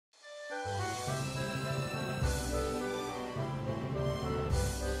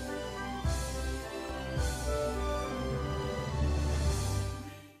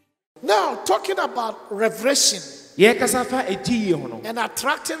Now, talking about revelation and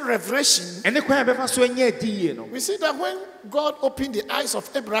attracting revelation, we see that when God opened the eyes of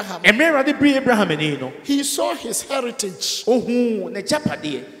Abraham, he saw his heritage.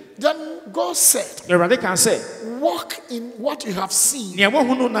 Then God said, walk in what you have seen.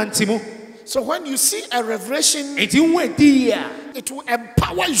 So when you see a revelation, it will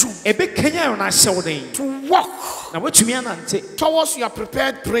empower you to walk towards your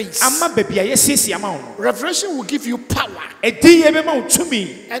prepared place. Revelation will give you power, and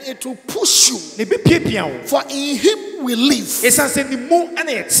it will push you. For in him we live,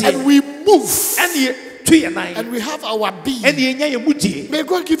 and we move, and we have our being. May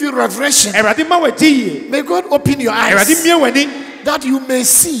God give you revelation. May God open your eyes that you may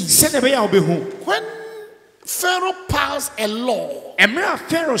see. When Pharaoh passed a law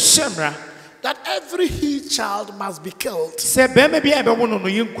that every he child must be killed,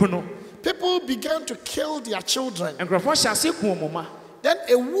 people began to kill their children. Then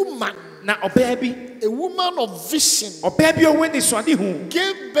a woman of vision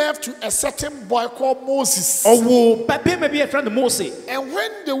gave birth to a certain boy called Moses. And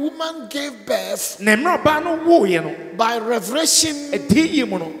when the woman gave birth, by revelation,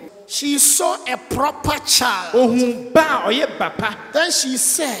 she saw a proper child. Then she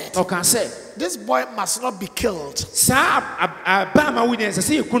said, this boy must not be killed.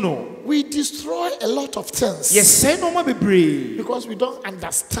 We destroy a lot of things because we don't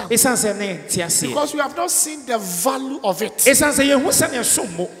understand, because we have not seen the value of it.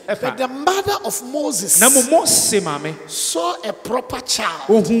 But the mother of Moses saw a proper child,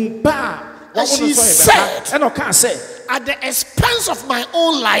 and she said, at the expense of my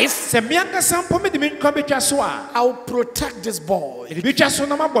own life, I will protect this boy.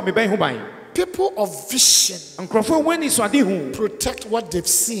 People of vision protect what they've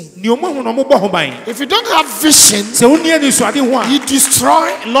seen. If you don't have vision, you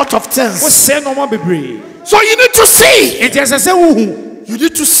destroy a lot of things. So you need to see. You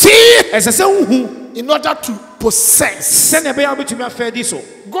need to see in order to possess.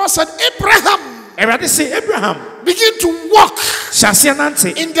 God said, Abraham, begin to walk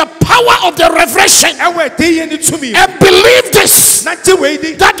in the power of the revelation and believe this,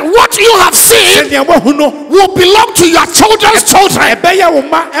 that what you have seen will belong to your children's children.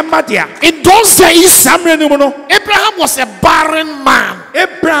 In those days, Abraham was a barren man. He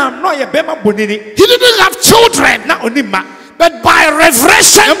didn't have children. But by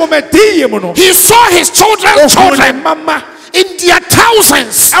revelation, he saw his children's children in their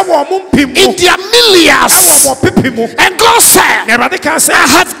thousands, in their millions. And God said, I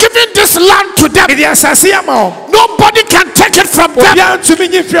have given this land to them. Nobody can take it from them.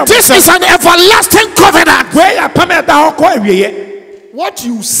 This is an everlasting covenant. What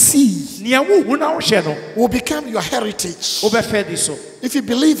you see will become your heritage. If you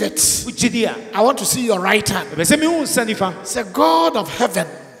believe it, I want to see your right hand. Say, God of heaven,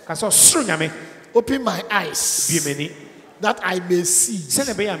 open my eyes that I may see.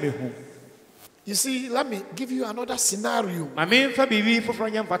 You see, let me give you another scenario.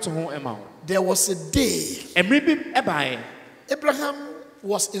 There was a day Abraham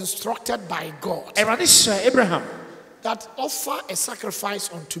was instructed by God that offer a sacrifice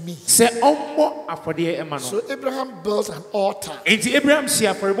unto me. So Abraham built an altar.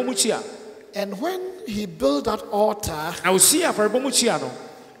 And when he built that altar,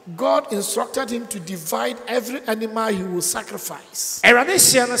 God instructed him to divide every animal he will sacrifice. He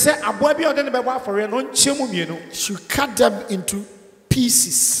should cut them into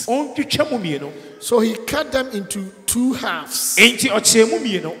pieces. So he cut them into two halves.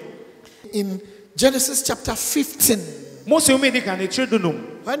 In Genesis chapter 15,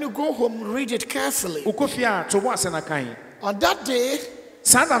 when you go home, read it carefully. On that day,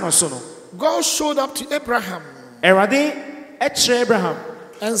 God showed up to Abraham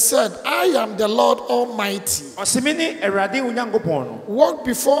and said, I am the Lord Almighty. Walk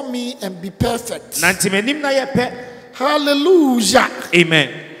before me and be perfect. Hallelujah. Amen.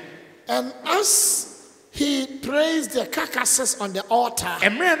 And as he placed the carcasses on the altar,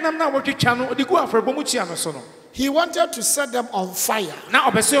 he wanted to set them on fire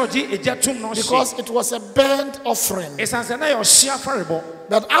because it was a burnt offering.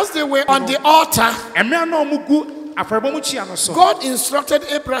 But as they were on the altar, God instructed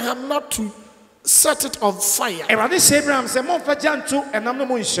Abraham not to set it on fire. Abraham said,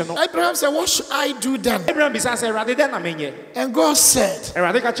 what should I do then? And God said,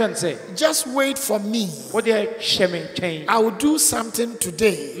 just wait for me. I will do something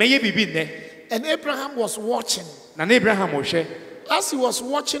today. And Abraham was watching. as he was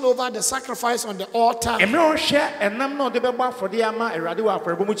watching over the sacrifice on the altar,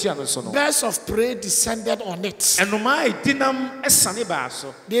 birds of prey descended on it.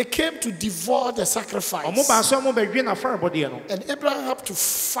 They came to devour the sacrifice. And Abraham had to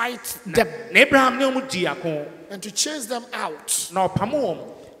fight them and to chase them out.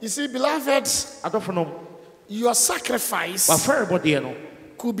 You see, beloved, your sacrifice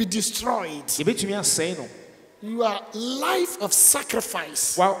could be destroyed. Your life of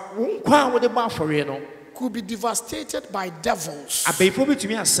sacrifice could be devastated by devils.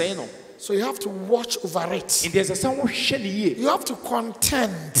 So you have to watch over it. You have to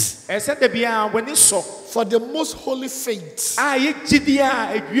contend for the most holy faith.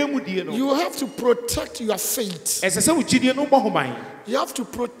 You have to protect your faith. You have to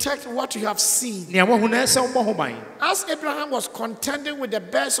protect what you have seen. As Abraham was contending with the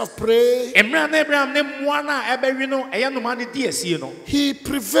birds of prey, he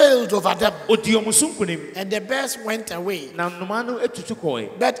prevailed over them. And the birds went away.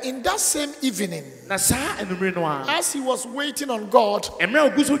 But in that same evening, as he was waiting on God,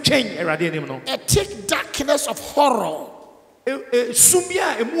 a thick darkness of horror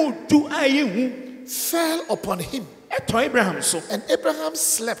fell upon him. And Abraham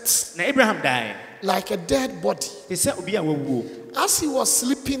slept like a dead body. As he was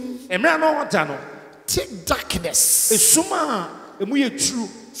sleeping, thick darkness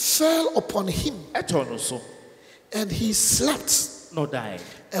fell upon him. And he slept.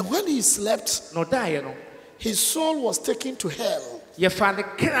 And when he slept, his soul was taken to hell.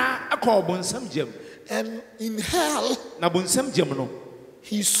 And in hell,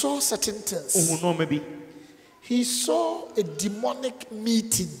 he saw certain things. He saw a demonic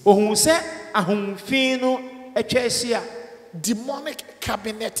meeting. Demonic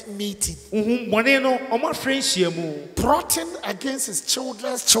cabinet meeting. Plotting against his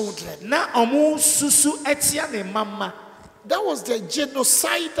children's children. That was the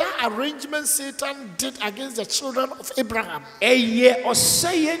genocidal arrangement Satan did against the children of Abraham. They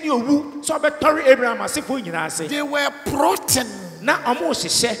were plotting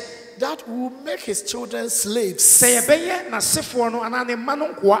that will make his children slaves. They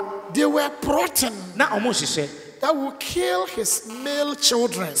were plotting that will kill his male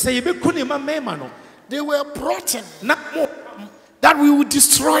children. They were plotting that we will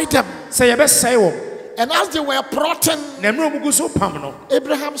destroy them. And as they were plotting,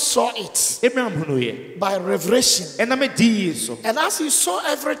 Abraham saw it by revelation. And as he saw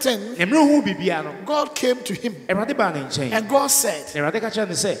everything, God came to him. And God said,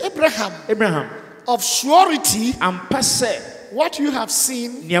 Abraham, of surety, what you have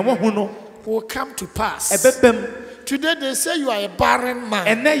seen will come to pass. Today they say you are a barren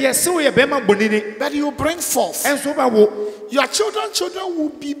man, but you bring forth. Your children will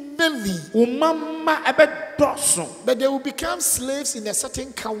be many, but they will become slaves in a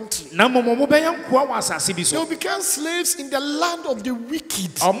certain country. They will become slaves in the land of the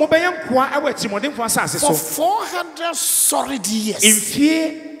wicked for 400 solid years.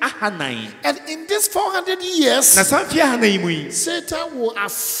 And in these 400 years, Satan will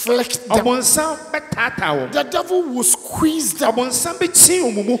afflict them. The devil will squeeze them. They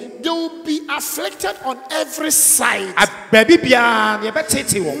will be afflicted on every side. Many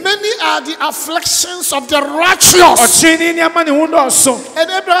are the afflictions of the righteous. And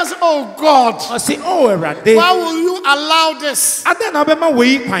Abraham said, oh God, why will you allow this?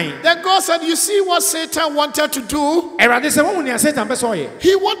 Then God said, you see what Satan wanted to do?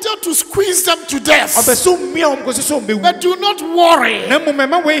 He wanted to squeeze them to death. But do not worry.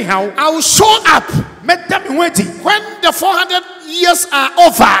 I will show up when the 400 years are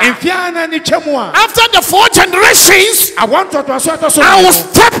over. After the 4 generations, I will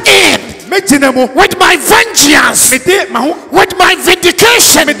step in with my vengeance, with my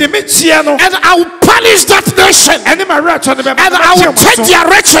vindication, and I will punish that nation, and I will take their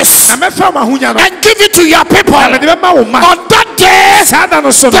riches and give it to your people. On that day,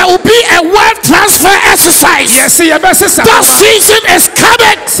 there will be a wealth transfer exercise. That season is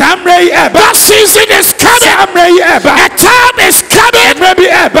coming. That season is coming. A time is coming.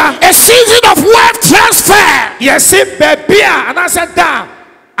 A season of wealth transfer.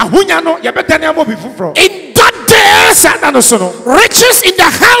 In that day, riches in the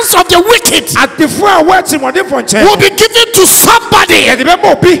hands of the wicked will be given to somebody,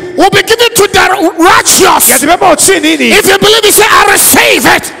 will be given to the righteous. If you believe it, say, I receive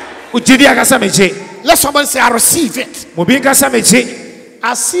it. Let somebody say, I receive it.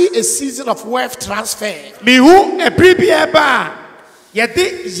 I see a season of wealth transfer.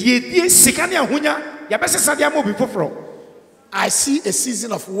 I see a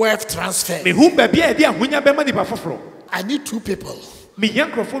season of wealth transfer. I need 2 people.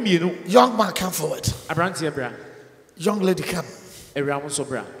 Young man, come forward. Young lady, come.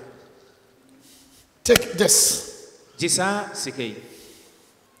 Take this.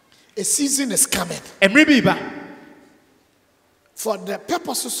 A season is coming. For the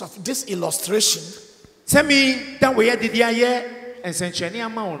purposes of this illustration,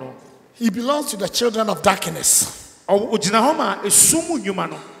 he belongs to the children of darkness.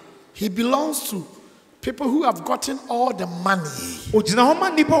 He belongs to people who have gotten all the money, but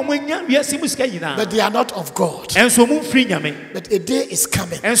they are not of God. But a day is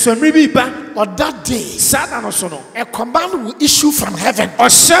coming. On that day, a command will issue from heaven.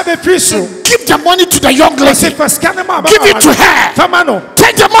 Give the money to the young lady. Give it to her.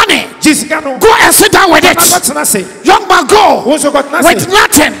 Take the money. Go and sit down with it. Young man, go with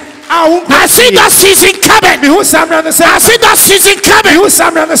nothing. I see that season coming. I see that season coming.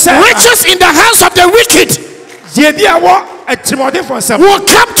 Riches in the hands of the wicked will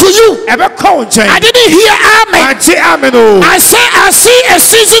come to you. I didn't hear amen. I say I see a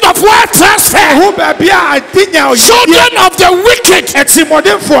season of wealth transfer. Children of the wicked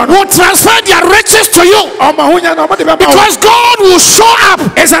will transfer their riches to you, because God will show up.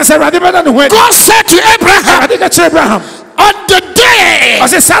 God said to Abraham, on the day of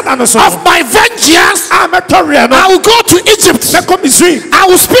my vengeance, I will go to Egypt. I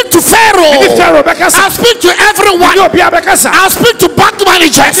will speak to Pharaoh. I'll speak to everyone. I'll speak to bank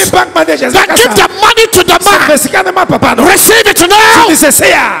managers. That give the money to the man. Receive it now.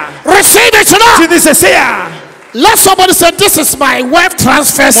 Receive it now. Let somebody say, this is my wealth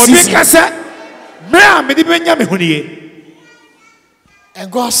transfer season.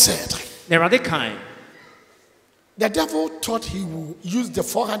 And God said, the devil thought he would use the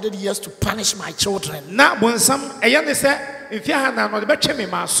 400 years to punish my children. But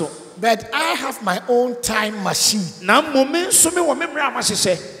I have my own time machine.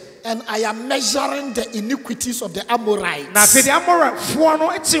 And I am measuring the iniquities of the Amorites.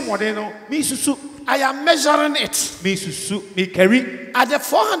 I am measuring it. At the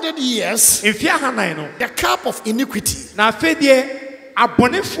 400 years, the cup of iniquity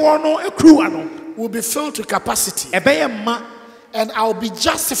will be filled to capacity, and I'll be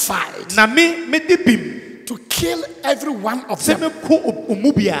justified to kill every one of them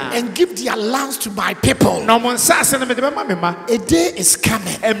and give their lands to my people. A day is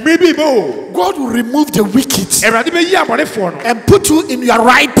coming. God will remove the wicked and put you in your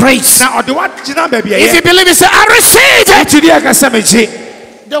right place. If you believe it, say, I receive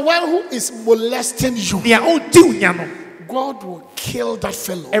it. The one who is molesting you, God will kill that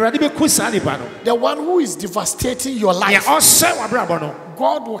fellow. The one who is devastating your life,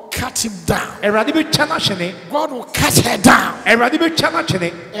 God will cut him down. God will cut her down.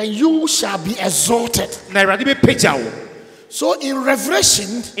 And you shall be exalted. So in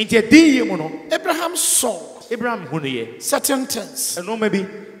Revelation, Abraham saw certain things.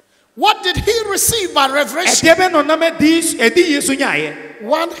 What did he receive by revelation?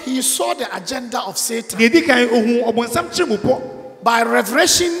 One, he saw the agenda of Satan. By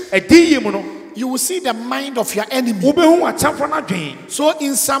revelation, you will see the mind of your enemy. So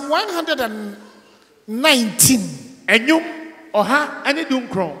in Psalm 119,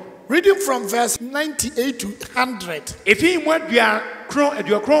 reading from verse 98 to 100,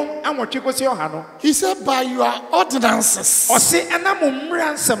 he said, by your ordinances,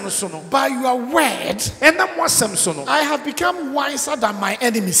 by your word, I have become wiser than my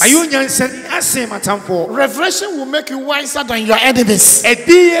enemies. Revelation will make you wiser than your enemies.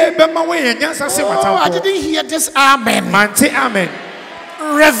 Oh, I didn't hear this. Amen. Amen.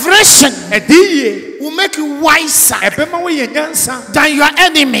 Revelation will make you wiser than your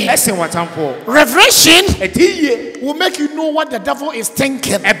enemy. Revelation will make you know what the devil is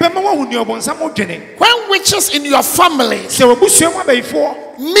thinking. When witches in your family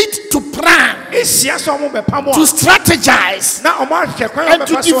meet to plan, to strategize, and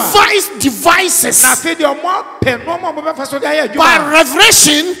to devise devices, by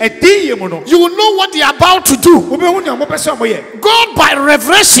revelation, you will know what they are about to do. God, by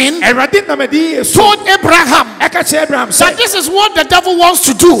revelation, told Abraham that this is what the devil wants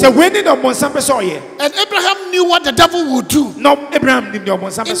to do. And Abraham knew what the devil would do. In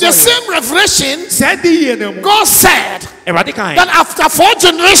the same revelation, God said that after 4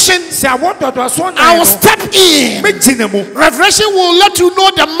 generations, I will step in. Revelation will let you know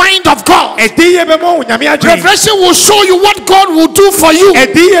the mind of God. Revelation will show you what God will do for you.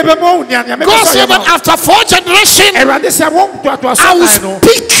 God said that after 4 generations, I will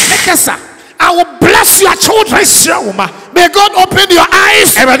speak. I will bless your children. May God open your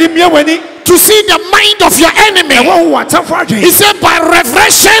eyes to see the mind of your enemy. He said, by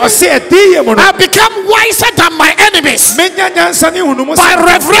revelation, I become wiser than my enemies. By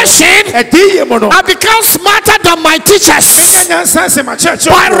revelation, I become smarter than my teachers.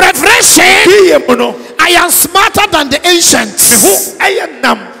 By revelation, I am smarter than the ancients.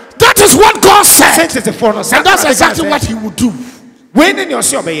 That is what God said. And that's exactly what he will do. May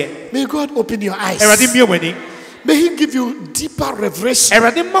God open your eyes. May he give you deeper revelation.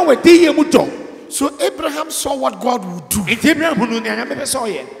 So Abraham saw what God would do. He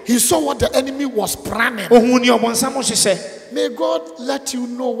saw what the enemy was planning. May God let you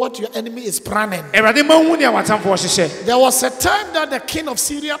know what your enemy is planning. There was a time that the king of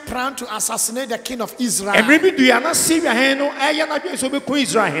Syria planned to assassinate the king of Israel.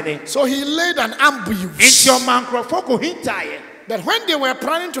 So he laid an ambush. But when they were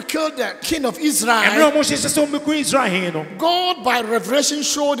planning to kill the king of Israel, God by revelation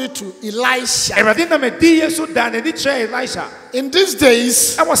showed it to Elisha. In these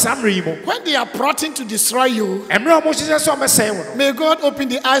days, when they are plotting to destroy you, may God open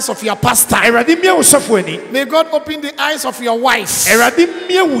the eyes of your pastor. May God open the eyes of your wife.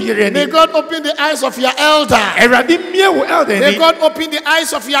 May God open the eyes of your elder. May God open the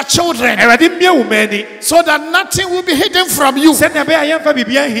eyes of your children, so that nothing will be hidden from you.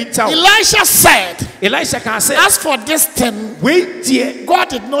 Elisha said, as for this thing, God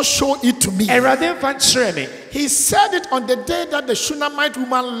did not show it to me. He said it on the day that the Shunammite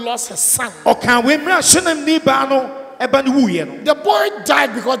woman lost her son. The boy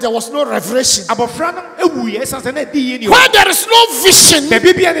died because there was no revelation. Where there is no vision, the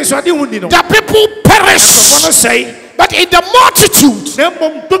people perish. But in the multitude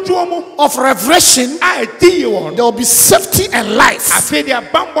of revelation, there will be safety and life. When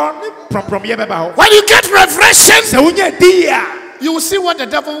you get revelation, you will see what the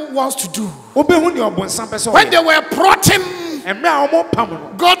devil wants to do. When they were plotting,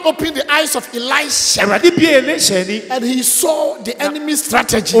 God opened the eyes of Elisha, and he saw the enemy's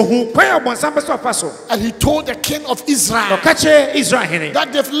strategy. And he told the king of Israel that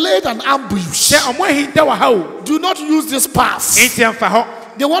they've laid an ambush. Do not use this path.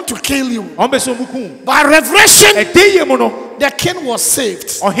 They want to kill you. By revelation, the king was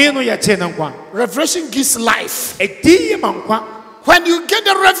saved. Revelation gives life. When you get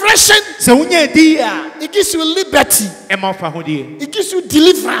the revelation, it gives you liberty. It gives you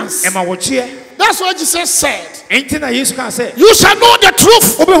deliverance. That's what Jesus said. You shall know the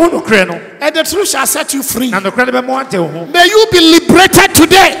truth, and the truth shall set you free. May you be liberated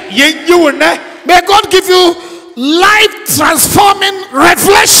today. May God give you life transforming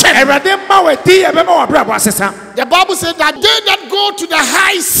revelation. The Bible said that they that go to the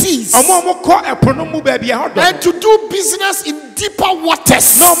high seas and to do business in deeper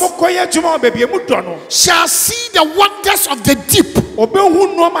waters shall see the wonders of the deep and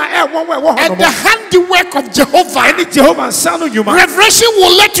the handiwork of Jehovah. Revelation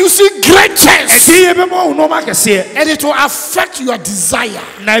will let you see great things, and it will affect your desire.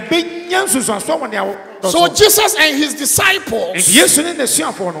 So Jesus and his disciples,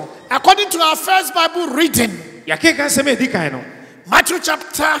 according to our first Bible reading, Matthew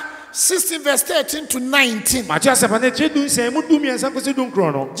chapter 16 verse 13 to 19,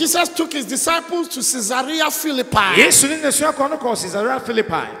 Jesus took his disciples to Caesarea Philippi,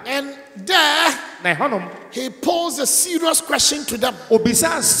 and there he posed a serious question to them,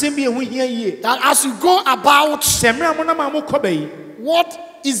 that as you go about, what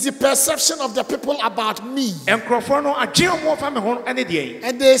is the perception of the people about me? And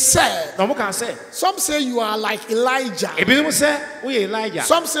they said, some say you are like Elijah.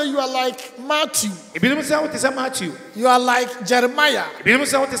 Some say you are like Matthew. You are like Jeremiah.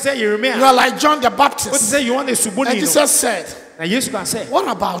 You are like John the Baptist. And Jesus said, what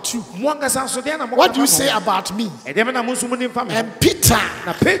about you? What do you say about me? And Peter,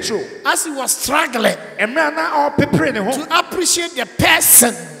 as he was struggling to appreciate the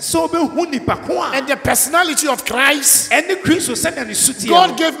person and the personality of Christ,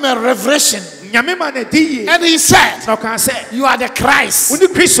 God gave me a revelation. And he said, you are the Christ,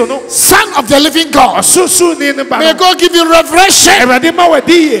 Son of the living God. May God give you revelation.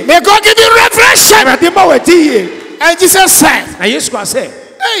 May God give you revelation. And Jesus said, hey,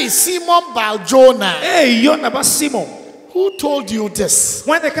 Simon Bar-Jonah, who told you this?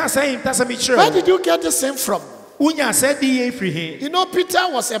 Where did you get this thing from? You know, Peter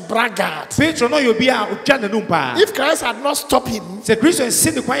was a braggart. If Christ had not stopped him, he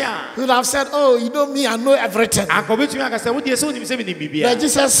would have said, oh, you know me, I know everything. But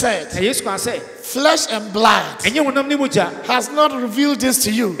Jesus said, flesh and blood has not revealed this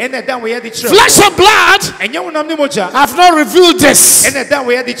to you. Flesh and blood have not revealed this.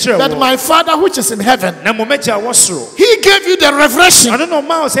 That my Father which is in heaven, he gave you the revelation.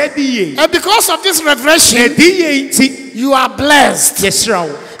 And because of this revelation, you are blessed. The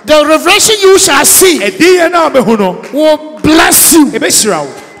revelation you shall see will bless you.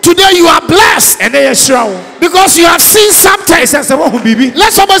 Today you are blessed because you have seen something.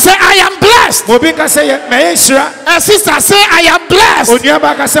 Let someone say, I am blessed. A sister say, I am blessed.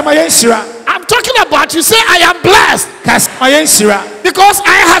 I'm talking about you. Say, I am blessed because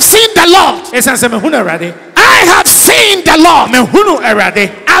I have seen the Lord. I have seen the Lord.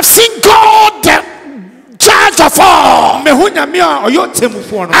 I've seen God, the judge of all. I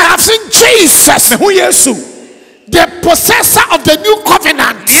have seen Jesus, the possessor of the new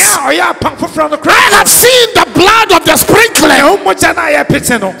covenant. I have seen the blood of the sprinkling,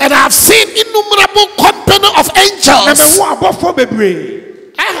 and I have seen innumerable company of angels.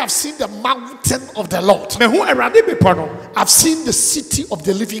 I have seen the mountain of the Lord. I've seen the city of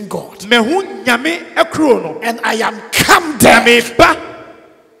the living God, and I am come there.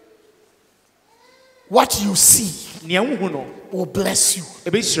 What you see will bless you.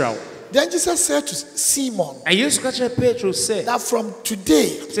 Then Jesus said to Simon that from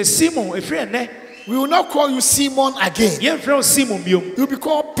today we will not call you Simon again. You will be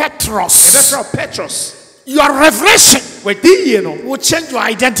called Petros. Your revelation will change your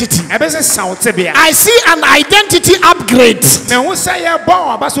identity. I see an identity upgrade.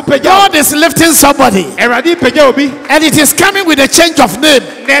 God is lifting somebody, and it is coming with a change of name.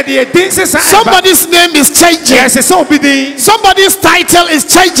 Somebody's name is changing. Somebody's title is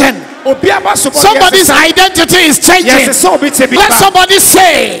changing. Somebody's identity is changing. Let somebody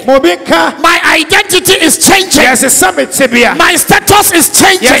say, my identity is changing. My status is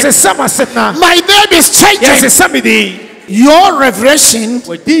changing. My name is changing. Your revelation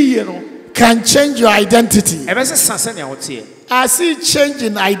can change your identity. I see change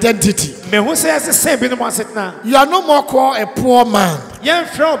in identity. You are no more called a poor man.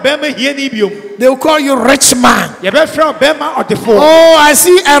 They will call you rich man. Oh, I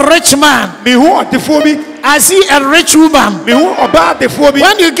see a rich man. I see a rich woman.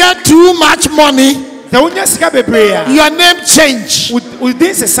 When you get too much money, your name change.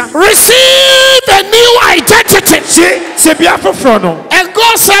 Receive a new identity. And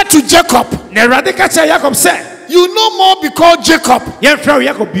God said to Jacob, you no more be called Jacob. You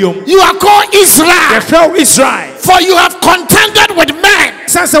are called Israel. For you have contended with men,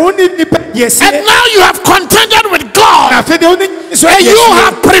 and now you have contended with God, and you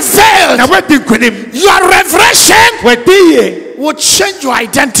have prevailed. Your revelation will change your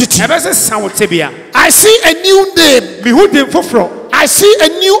identity. I see a new name. I see a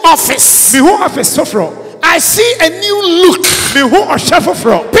new office. I see a new look.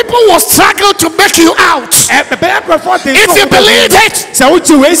 People will struggle to make you out. If you believe it, say,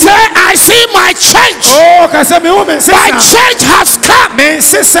 I see my change. My change has come.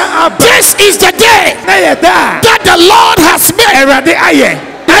 This is the day that the Lord has made,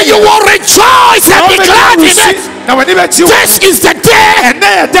 and you will rejoice and be glad in it. This is the day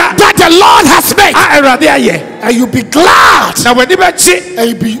that the Lord has made, and you be glad and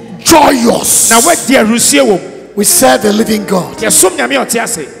you be joyous. We serve a living God.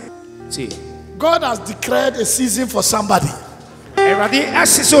 God has declared a season for somebody.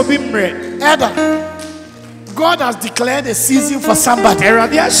 Adam, God has declared a season for somebody.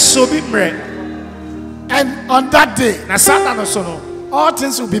 And on that day, all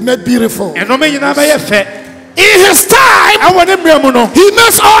things will be made beautiful. In his time, he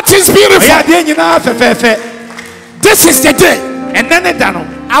makes all things beautiful. This is the day.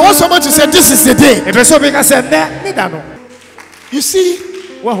 I want someone to say, this is the day. You see,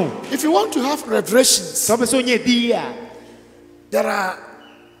 if you want to have revelations, there are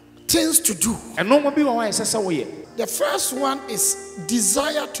things to do. The first one is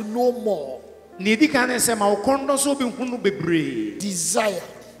desire to know more. Desire.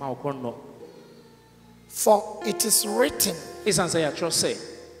 For it is written,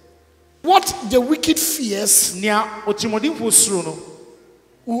 what the wicked fears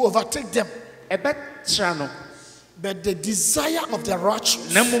will overtake them, but the desire of the righteous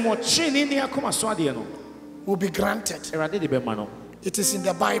will be granted. It is in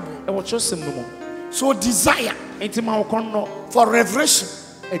the Bible. So desire for revelation.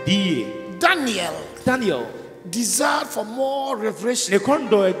 Daniel desired for more revelation.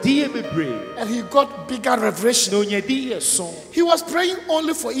 And he got bigger revelation. He was praying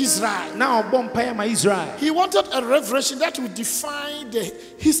only for Israel. He wanted a revelation that would define the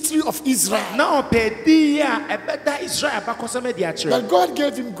history of Israel. But God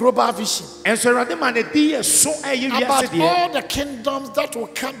gave him global vision about all the kingdoms that will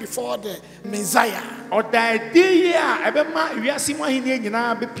come before the Messiah.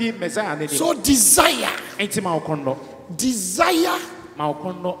 So desire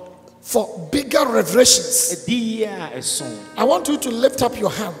for bigger revelations. I want you to lift up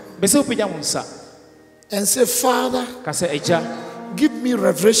your hand and say, Father, give me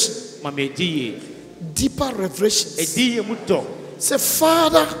revelation, deeper revelations. Say,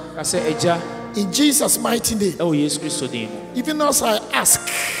 Father, in Jesus' mighty name, even as I ask,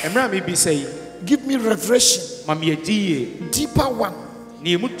 give me revelation, deeper one.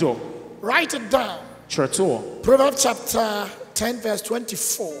 Write it down. Proverbs chapter 10 verse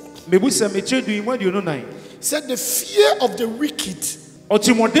 24. Said the fear of the wicked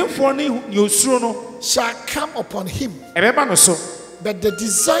shall come upon him, but the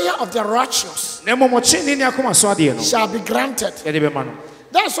desire of the righteous shall be granted.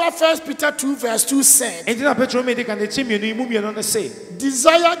 That's what 1 Peter 2 verse 2 said.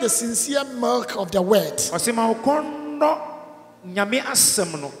 Desire the sincere milk of the word.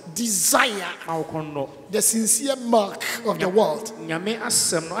 Desire the sincere milk of the world,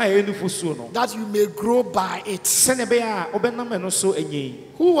 that you may grow by it.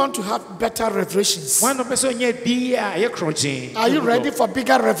 Who want to have better revelations? Are you ready for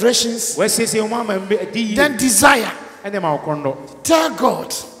bigger revelations? Then desire. Tell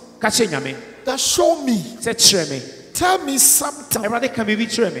God that show me. Tell me something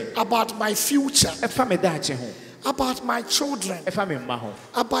about my future, about my children,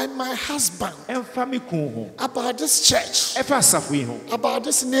 about my husband, about this church, about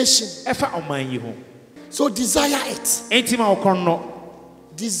this nation. So desire it.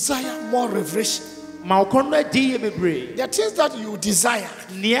 Desire more revelation. The things that you desire,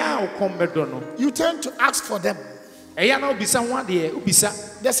 you tend to ask for them.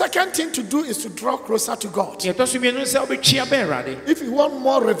 The second thing to do is to draw closer to God. If you want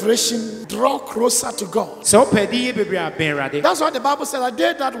more revelation, draw closer to God. That's why the Bible says that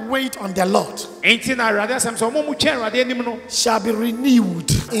they that wait on the Lord shall be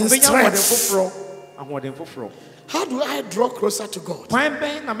renewed in strength. How do I draw closer to God?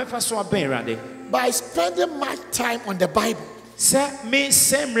 By spending much time on the Bible,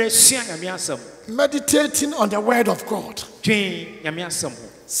 meditating on the word of God.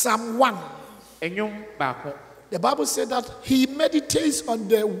 Psalm 1. The Bible said that he meditates on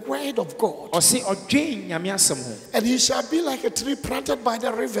the word of God, and he shall be like a tree planted by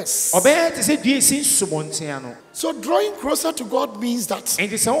the rivers. So drawing closer to God means that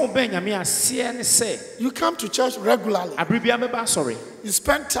you come to church regularly. You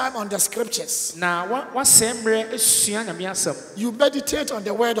spend time on the scriptures. You meditate on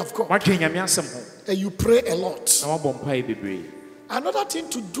the word of God, and you pray a lot. Another thing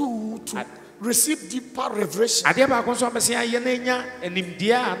to do to receive deeper revelation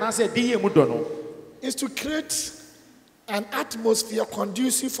is to create an atmosphere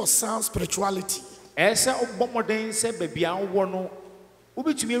conducive for sound spirituality.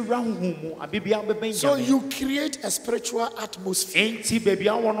 So you create a spiritual atmosphere.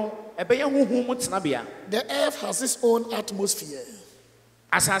 The earth has its own atmosphere.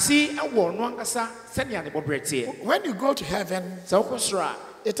 When you go to heaven,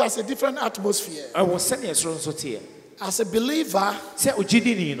 it has a different atmosphere. As a believer,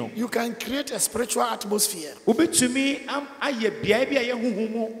 you can create a spiritual atmosphere.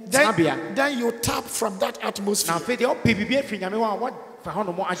 Then you tap from that atmosphere.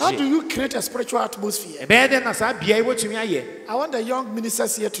 How do you create a spiritual atmosphere? I want the young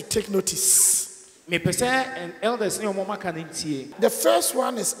ministers here to take notice. The first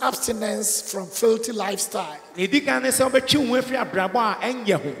one is abstinence from filthy lifestyle.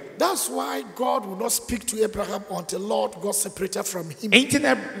 That's why God will not speak to Abraham until Lord got separated from him.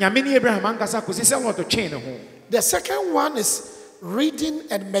 The second one is reading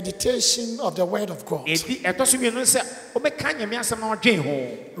and meditation of the word of God.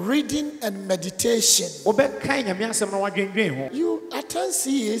 Reading and meditation. You attend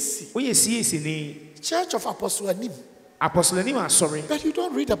CAC, Church of Apostle Anim. But you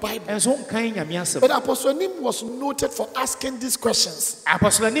don't read the Bible. But Apostle Anim was noted for asking these questions.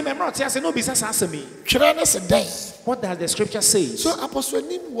 What does the scripture say? So Apostle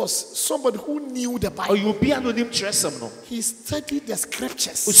Anim was somebody who knew the Bible. He studied the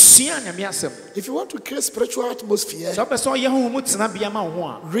scriptures. If you want to create spiritual atmosphere, read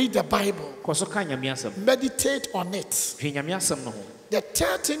the Bible. Meditate on it. The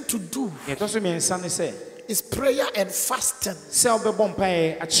third thing to do is prayer and fasting.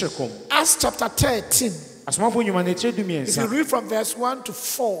 Acts chapter 13. If you read from verse 1 to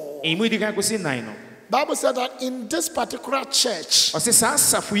 4, Bible said that in this particular church,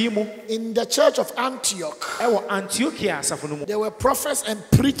 in the church of Antioch, there were prophets and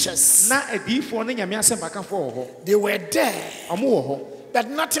preachers. They were there, but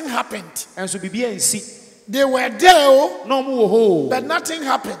nothing happened. They were there, but nothing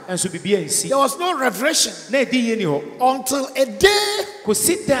happened. There was no revelation until a day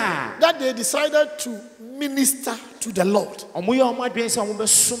that they decided to minister to the Lord. On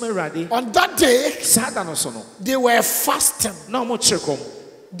that day, they were fasting.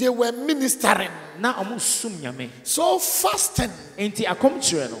 They were ministering. So fasting,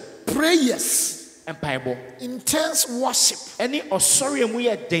 prayers, intense worship,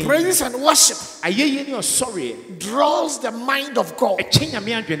 praise and worship draws the mind of God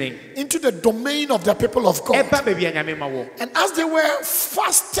into the domain of the people of God. And as they were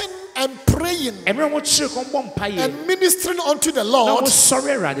fasting and praying and ministering unto the Lord,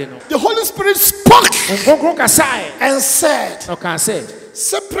 the Holy Spirit spoke and said,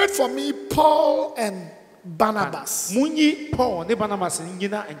 separate for me Paul and Barnabas for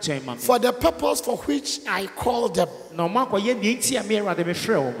the purpose for which I called them.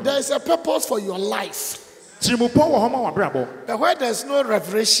 There is a purpose for your life. But where there is no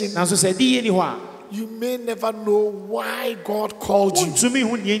revelation, you may never know why God called you.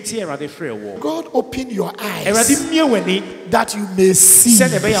 God open your eyes that you may see.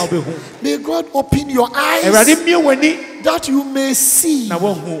 May God open your eyes that you may see.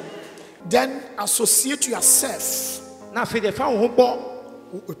 Then associate yourself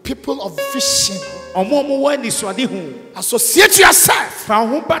with people of vision. Associate yourself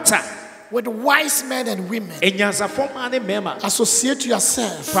with wise men and women. Associate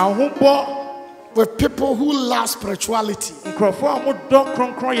yourself with people who love spirituality. For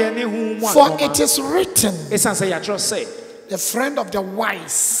it is written, the friend of the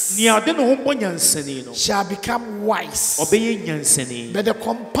wise shall become wise, but the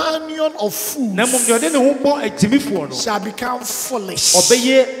companion of fools shall become foolish.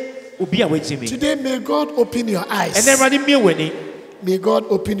 Today, may God open your eyes. May God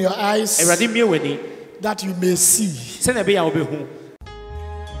open your eyes that you may see.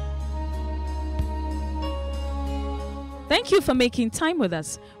 Thank you for making time with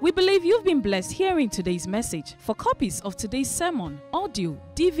us. We believe you've been blessed hearing today's message. For copies of today's sermon, audio,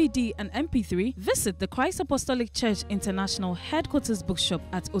 DVD, and MP3, visit the Christ Apostolic Church International Headquarters Bookshop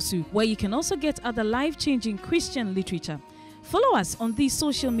at Osu, where you can also get other life-changing Christian literature. Follow us on these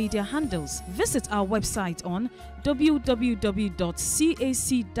social media handles. Visit our website on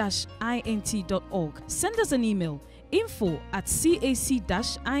www.cac-int.org. Send us an email,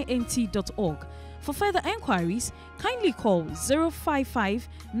 info@cac-int.org. For further enquiries, kindly call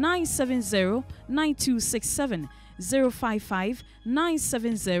 055-970-9267,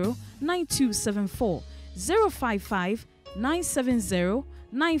 055-970-9274,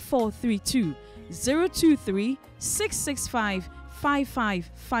 055-970-9432,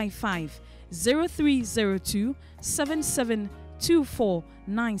 023-665-5555,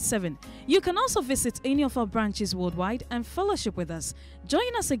 0302-772497. You can also visit any of our branches worldwide and fellowship with us.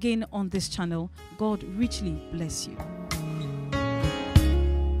 Join us again on this channel. God richly bless you.